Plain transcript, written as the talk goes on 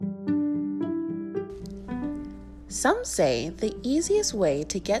Some say the easiest way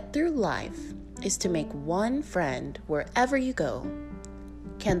to get through life is to make one friend wherever you go.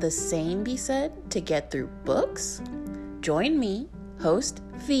 Can the same be said to get through books? Join me, host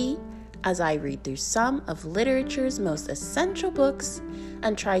V, as I read through some of literature's most essential books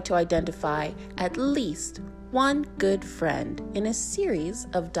and try to identify at least one good friend in a series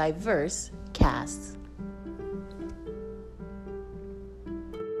of diverse casts.